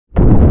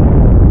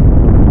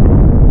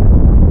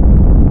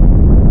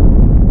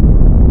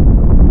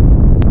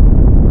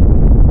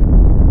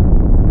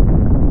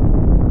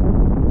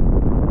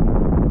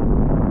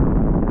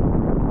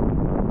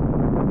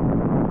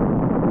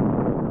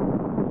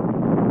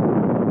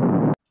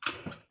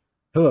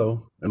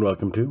Hello, and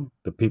welcome to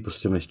the People's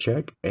Stimulus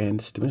Check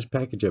and Stimulus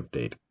Package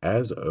Update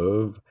as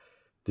of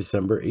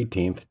December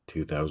 18th,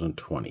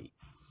 2020.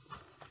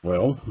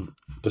 Well,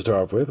 to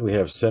start off with, we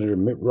have Senator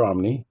Mitt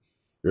Romney,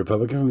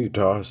 Republican from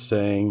Utah,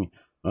 saying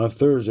on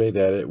Thursday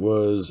that it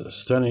was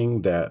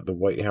stunning that the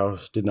White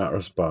House did not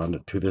respond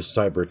to this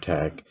cyber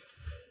attack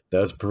that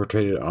was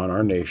perpetrated on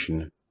our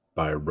nation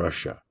by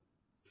Russia.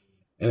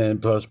 And then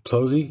plus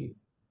PELOSI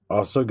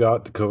also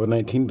got the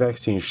COVID-19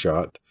 vaccine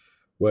shot,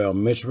 while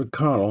Mitch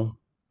McConnell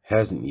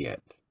hasn't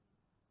yet.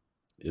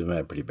 Isn't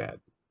that pretty bad?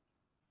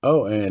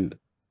 Oh, and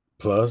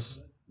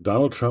plus,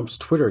 Donald Trump's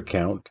Twitter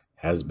account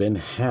has been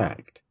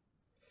hacked.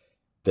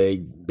 They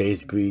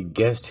basically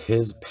guessed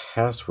his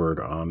password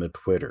on the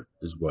Twitter,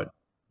 is what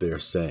they're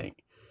saying.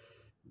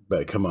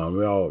 But come on,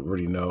 we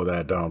already know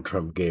that Donald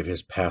Trump gave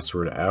his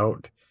password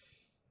out,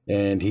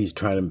 and he's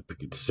trying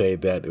to say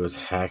that it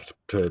was hacked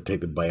to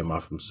take the blame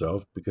off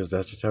himself, because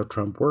that's just how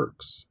Trump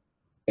works.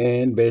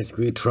 And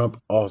basically,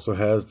 Trump also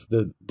has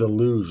the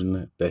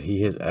delusion that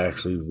he has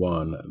actually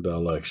won the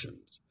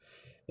elections.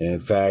 And in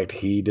fact,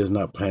 he does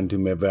not plan to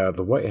move out of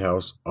the White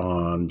House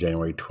on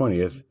January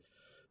 20th,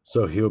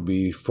 so he'll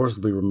be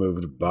forcibly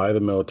removed by the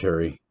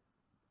military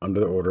under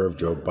the order of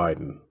Joe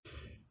Biden.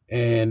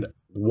 And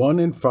 1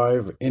 in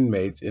 5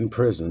 inmates in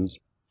prisons,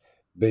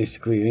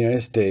 basically in the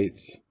United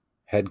States,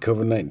 had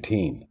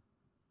COVID-19.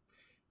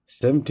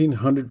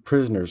 1,700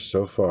 prisoners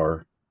so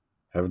far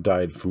have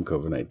died from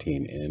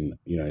COVID-19 in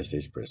United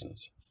States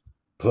prisons.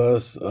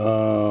 Plus,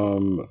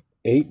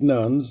 8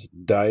 nuns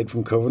died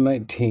from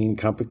COVID-19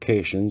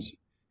 complications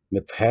in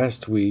the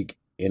past week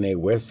in a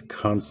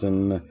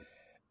Wisconsin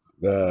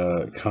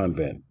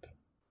convent.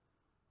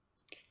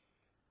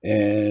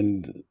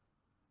 And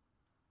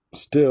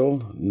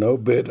still, no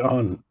bid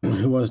on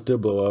who wants to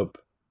blow up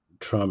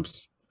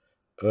Trump's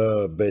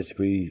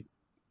basically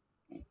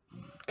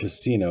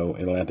casino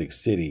in Atlantic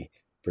City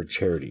for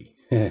charity.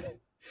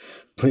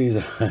 Please,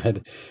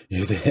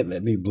 if they had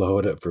let me blow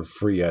it up for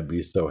free, I'd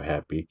be so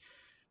happy.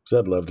 Because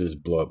I'd love to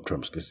just blow up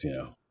Trump's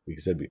casino.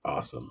 Because that'd be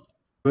awesome.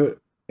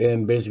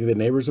 And basically, the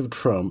neighbors of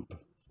Trump,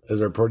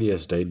 as I reported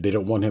yesterday, they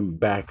don't want him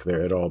back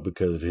there at all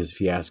because of his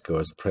fiasco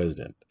as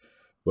president.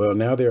 Well,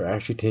 now they're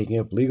actually taking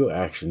up legal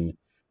action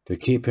to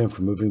keep him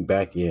from moving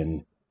back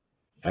in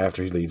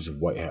after he leaves the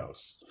White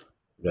House.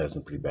 That's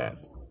pretty bad.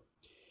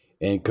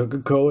 And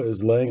Coca-Cola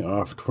is laying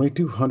off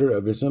 2,200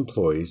 of its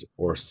employees,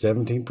 or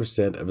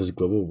 17% of its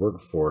global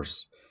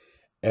workforce,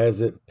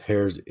 as it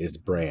pairs its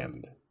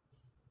brand.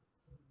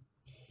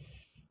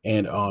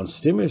 And on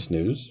stimulus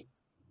news,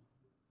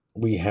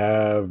 we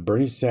have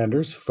Bernie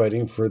Sanders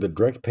fighting for the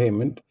direct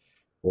payment,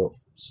 or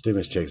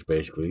stimulus checks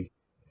basically,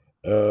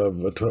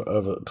 of a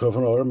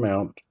 $1,200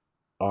 amount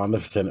on the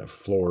Senate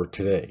floor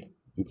today.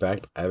 In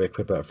fact, I have a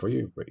clip of that for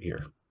you right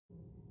here.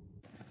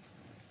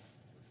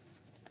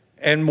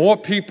 And more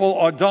people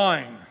are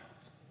dying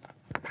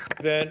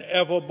than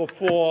ever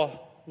before,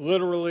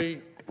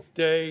 literally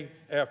day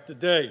after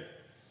day.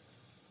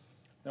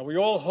 Now, we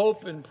all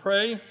hope and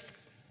pray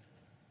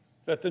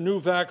that the new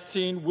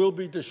vaccine will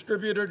be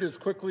distributed as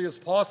quickly as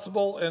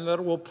possible and that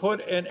it will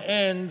put an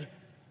end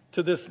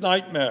to this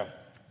nightmare.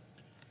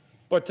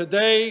 But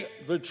today,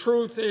 the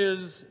truth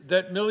is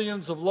that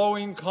millions of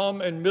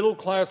low-income and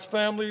middle-class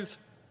families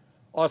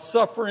are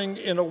suffering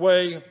in a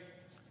way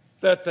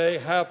that they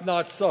have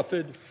not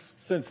suffered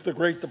since the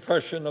Great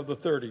Depression of the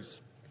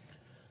 30s.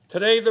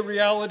 Today, the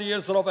reality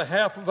is that over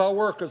half of our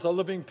workers are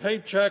living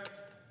paycheck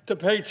to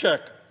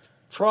paycheck,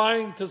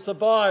 trying to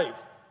survive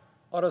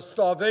on a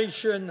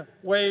starvation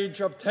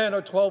wage of 10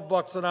 or 12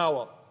 bucks an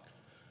hour.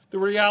 The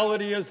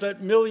reality is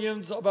that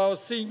millions of our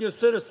senior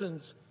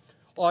citizens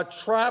are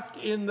trapped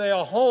in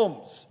their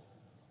homes,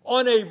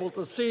 unable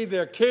to see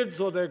their kids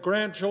or their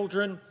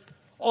grandchildren,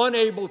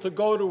 unable to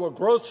go to a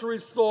grocery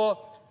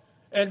store,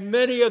 and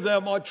many of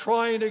them are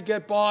trying to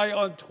get by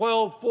on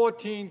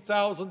 $12,000,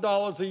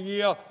 $14,000 a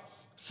year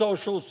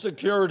Social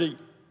Security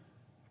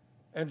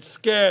and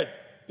scared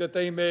that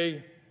they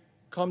may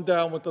come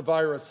down with the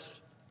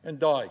virus and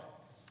die.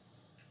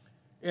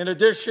 In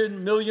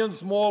addition,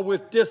 millions more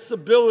with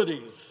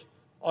disabilities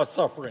are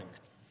suffering.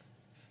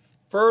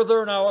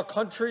 Further, in our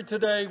country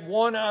today,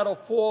 1 out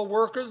of 4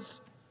 workers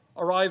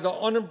are either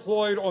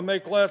unemployed or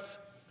make less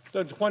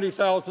than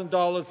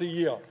 $20,000 a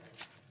year.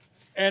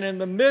 And in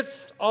the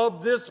midst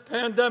of this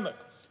pandemic,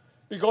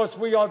 because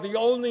we are the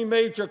only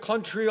major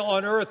country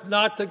on earth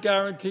not to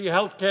guarantee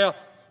health care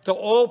to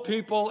all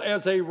people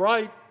as a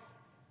right,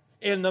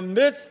 in the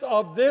midst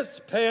of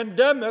this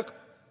pandemic,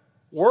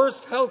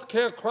 worst health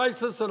care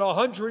crisis in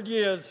 100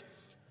 years,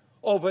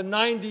 over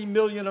 90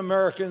 million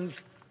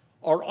Americans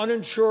are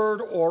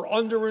uninsured or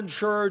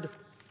underinsured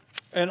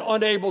and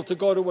unable to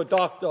go to a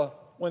doctor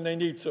when they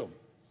need to.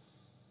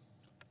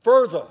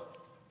 Further,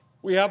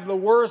 we have the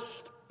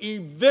worst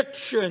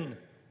eviction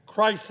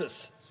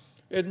crisis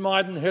in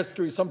modern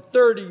history. Some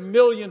 30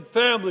 million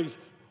families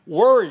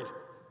worried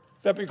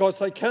that because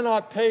they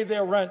cannot pay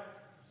their rent,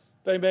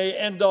 they may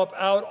end up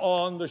out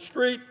on the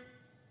street.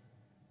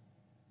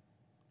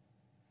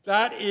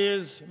 That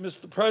is,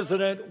 Mr.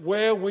 President,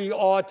 where we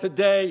are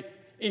today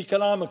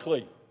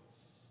economically.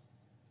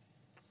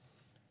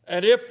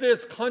 And if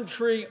this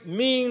country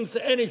means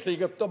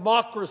anything, if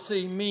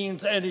democracy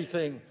means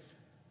anything,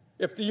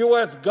 if the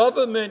U.S.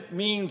 government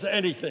means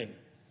anything,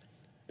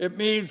 it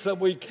means that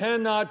we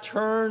cannot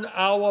turn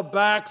our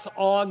backs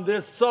on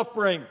this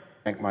suffering.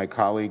 Thank my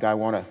colleague. I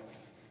want to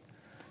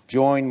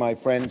join my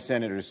friend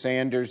Senator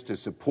Sanders to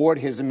support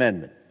his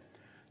amendment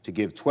to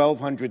give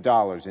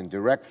 $1,200 in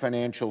direct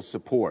financial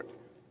support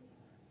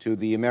to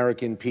the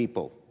American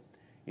people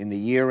in the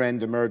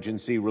year-end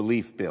emergency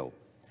relief bill.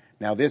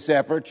 Now, this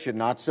effort should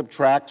not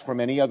subtract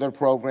from any other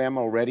program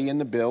already in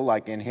the bill,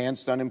 like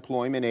enhanced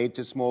unemployment, aid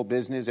to small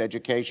business,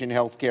 education,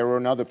 health care, or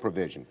another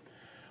provision.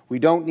 We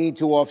don't need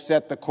to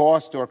offset the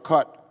cost or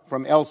cut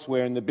from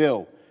elsewhere in the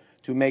bill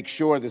to make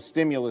sure the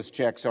stimulus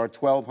checks are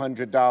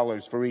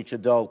 $1,200 for each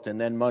adult and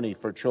then money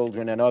for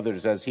children and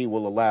others, as he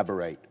will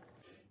elaborate.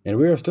 And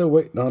we are still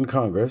waiting on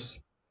Congress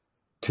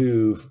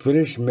to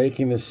finish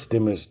making this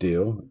stimulus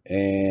deal,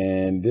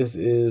 and this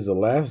is the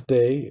last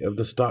day of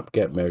the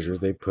stopgap measures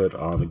they put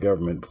on the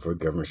government before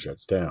government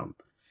shuts down.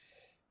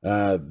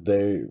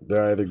 They're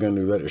either going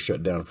to let it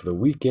shut down for the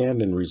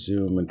weekend and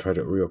resume and try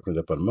to reopen it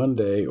up on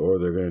Monday, or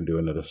they're going to do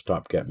another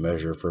stopgap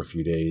measure for a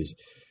few days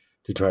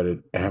to try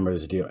to hammer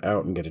this deal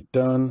out and get it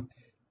done.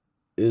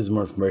 As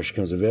more information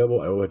becomes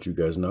available, I will let you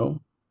guys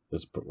know.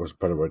 This was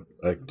part of what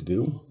I like to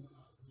do.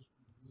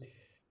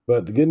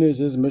 But the good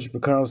news is Mitch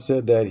McConnell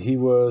said that he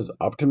was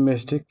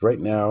optimistic right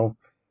now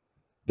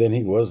than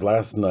he was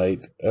last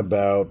night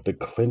about the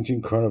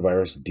clinching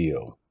coronavirus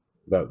deal.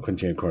 But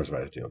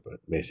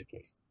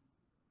basically.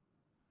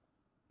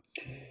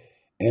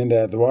 And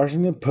the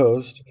Washington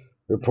Post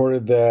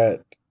reported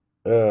that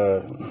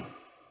there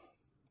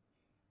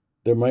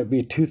might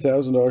be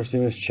 $2,000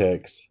 stimulus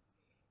checks,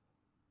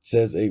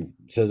 says a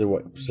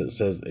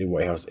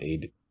White House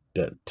aide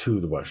to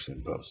the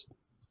Washington Post.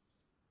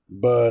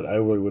 But I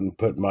really wouldn't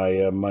put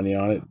my money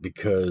on it,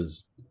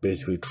 because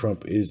basically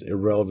Trump is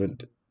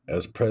irrelevant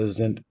as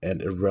president and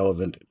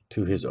irrelevant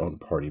to his own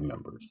party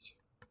members.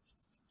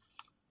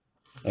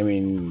 I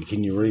mean,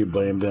 can you really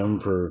blame them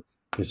for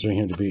considering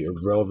him to be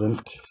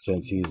irrelevant,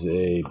 since he's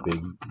a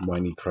big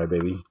whiny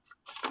crybaby?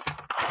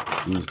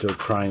 He's still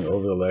crying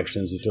over the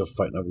elections. He's still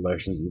fighting over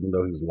elections, even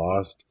though he's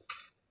lost.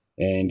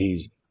 And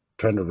he's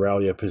trying to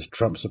rally up his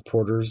Trump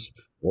supporters,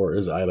 or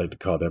as I like to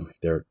call them,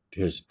 they're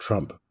his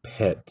Trump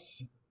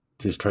pets,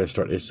 to just try to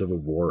start a civil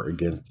war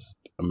against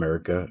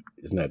America.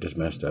 Isn't that just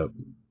messed up?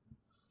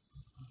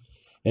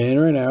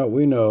 And right now,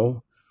 we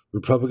know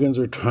Republicans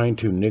are trying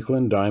to nickel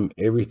and dime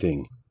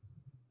everything,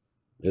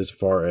 as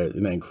far as,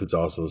 and that includes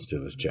also the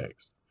stimulus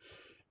checks.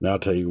 Now I'll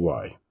tell you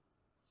why.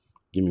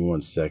 Give me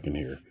 1 second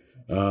here.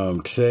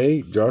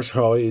 Today, Josh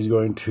Hawley is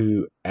going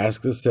to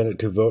ask the Senate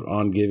to vote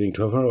on giving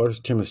 $1,200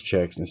 stimulus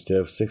checks instead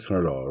of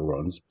 $600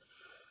 ones,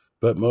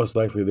 but most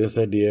likely this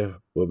idea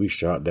will be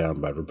shot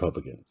down by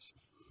Republicans.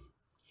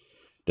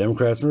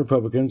 Democrats and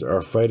Republicans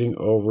are fighting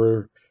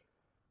over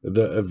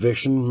the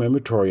eviction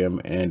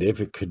moratorium and if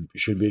it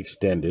should be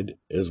extended,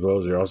 as well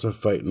as they're also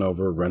fighting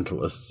over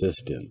rental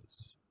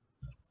assistance.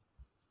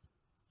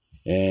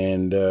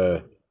 And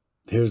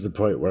here's the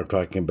point where I'm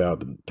talking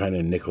about trying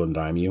to nickel and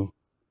dime you.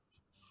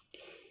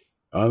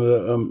 On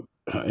the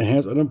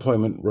enhanced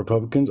unemployment,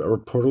 Republicans are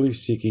reportedly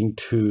seeking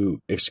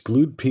to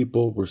exclude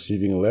people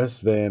receiving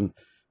less than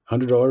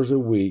 $100 a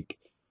week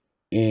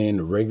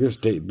in regular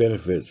state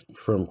benefits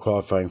from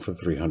qualifying for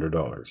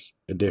 $300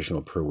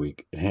 additional per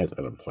week enhanced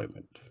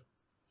unemployment.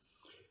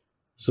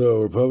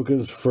 So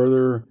Republicans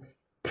further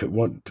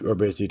are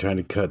basically trying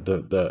to cut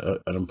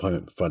the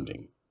unemployment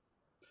funding.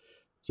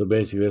 So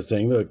basically they're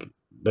saying, look,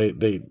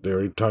 they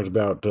already talked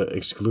about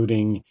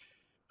excluding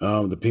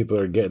the people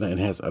that are getting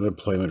enhanced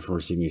unemployment from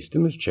receiving a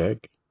stimulus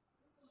check.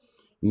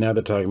 Now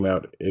they're talking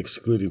about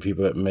excluding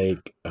people that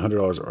make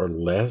 $100 or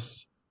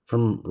less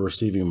from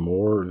receiving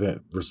more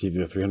than receiving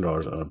the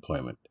 $300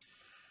 unemployment.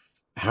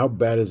 How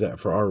bad is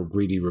that for our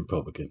greedy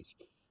Republicans?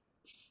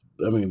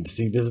 I mean,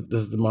 see, this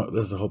is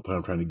the whole point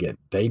I'm trying to get.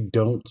 They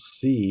don't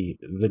see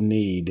the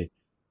need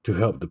to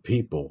help the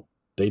people.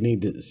 They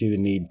need to see the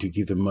need to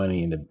keep the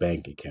money in the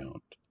bank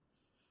account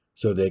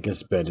so they can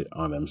spend it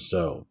on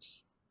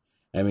themselves.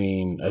 I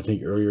mean, I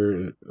think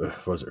earlier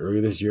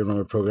this year in one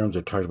of my programs,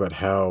 I talked about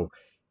how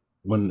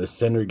when the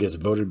senator gets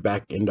voted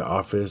back into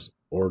office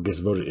or gets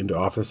voted into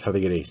office, how they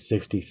get a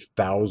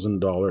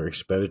 $60,000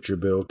 expenditure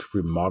bill to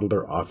remodel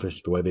their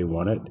office the way they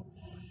want it.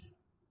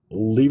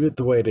 Leave it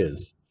the way it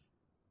is.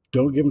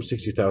 Don't give them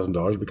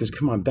 $60,000 because,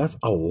 come on, that's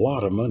a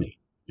lot of money.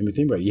 I mean,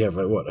 think about it. You have,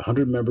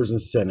 100 members in the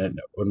Senate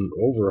and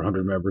over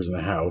 100 members in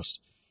the House.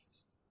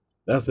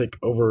 That's like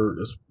over,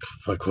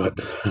 what?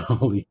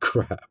 Holy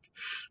crap.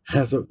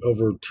 That's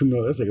over $2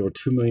 million. That's like over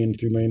 $2 million,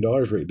 $3 million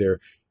right there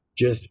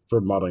just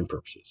for modeling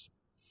purposes.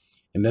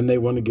 And then they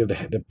want to give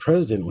the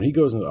president, when he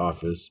goes into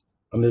office,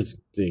 on this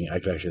thing, I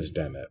can actually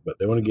understand that, but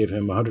they want to give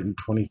him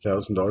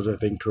 $120,000, I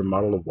think, to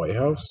remodel the White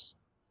House.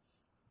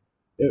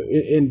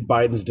 In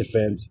Biden's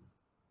defense,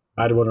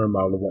 I'd want to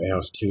remodel the White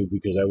House too,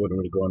 because I wouldn't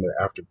really go in there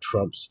after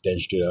Trump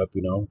stenched it up,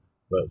 you know.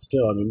 But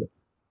still, I mean,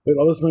 with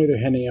all this money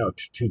they're handing out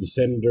to the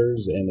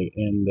senators and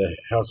the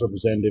House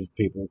Representative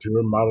people to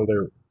remodel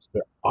their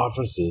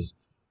offices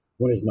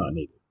when it's not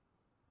needed.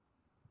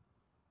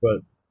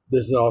 But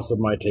this is also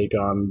my take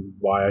on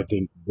why I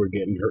think we're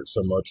getting hurt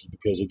so much, is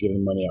because they're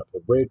giving money out to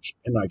the rich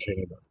and not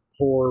caring about the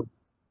poor.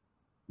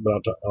 But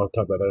I'll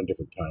talk about that at a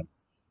different time.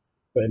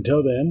 But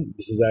until then,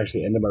 this is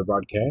actually the end of my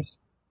broadcast.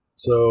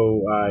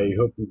 So I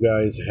hope you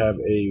guys have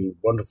a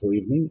wonderful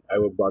evening. I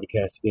will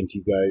broadcast again to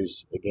you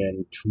guys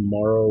again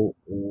tomorrow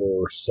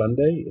or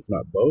Sunday, if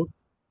not both.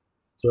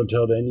 So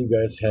until then, you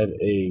guys have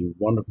a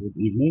wonderful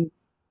evening.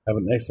 Have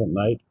an excellent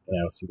night,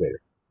 and I'll see you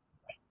later.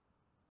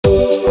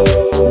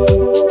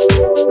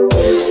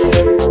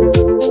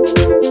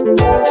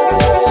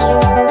 Bye.